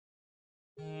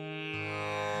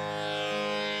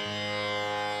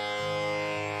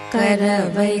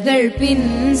கரவைகள் பின்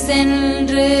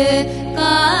சென்று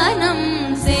கானம்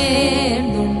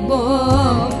சேர்ந்தும்போம்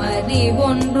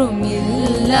அறிவொன்றும்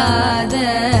இல்லாத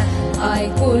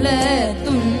ஆய்குல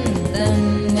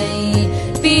துந்தன்னை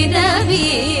பிறவி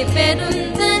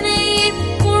பெருந்தனை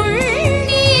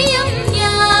புண்ணியம்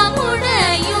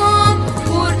யாவுடையோம்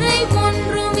குறை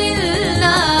ஒன்றும்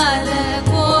இல்லாத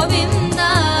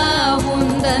கோவிந்தா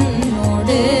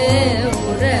உந்தன்னோடு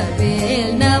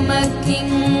உறவேல்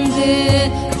நமக்கிங்கு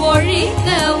ஒழிக்க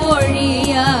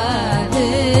ஒழியாது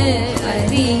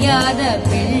அறியாத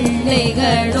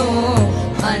பிள்ளைகளோ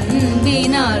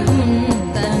அன்பினால்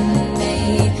உந்தன்னை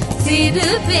சிறு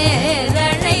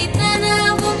பேரழைத்தனவும்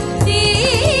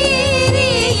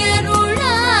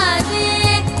தீரியருளாதே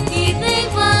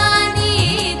இறைவாணி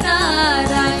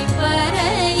தாராய்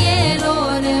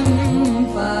பரையலோரும்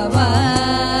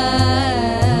பவாய்.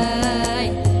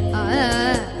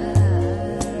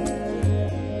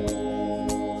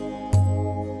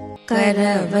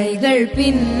 கரவைகள்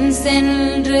பின்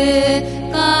சென்று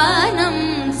கானம்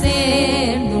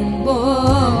சேர்ந்தும்போம்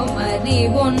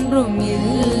அறிவொன்றும்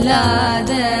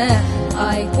இல்லாத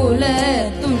ஆய்குல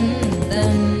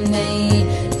துந்தன்னை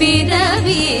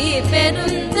பிறவி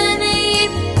பெருந்தனை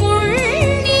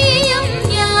புண்ணியம்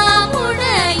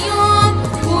யாவுடையோம்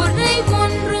குறை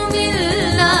ஒன்றும்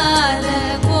இல்லாத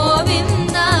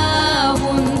கோவிந்தா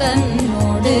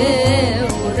உந்தன்னோடு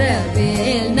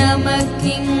உறவேல்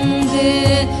நமக்கிங்கு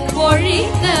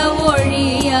ஒழிக்க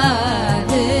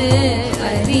ஒழியாது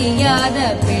அறியாத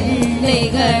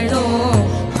பிள்ளைகளோ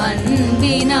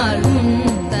அன்பினால்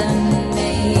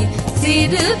உந்தன்னை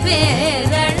சிறு பேர்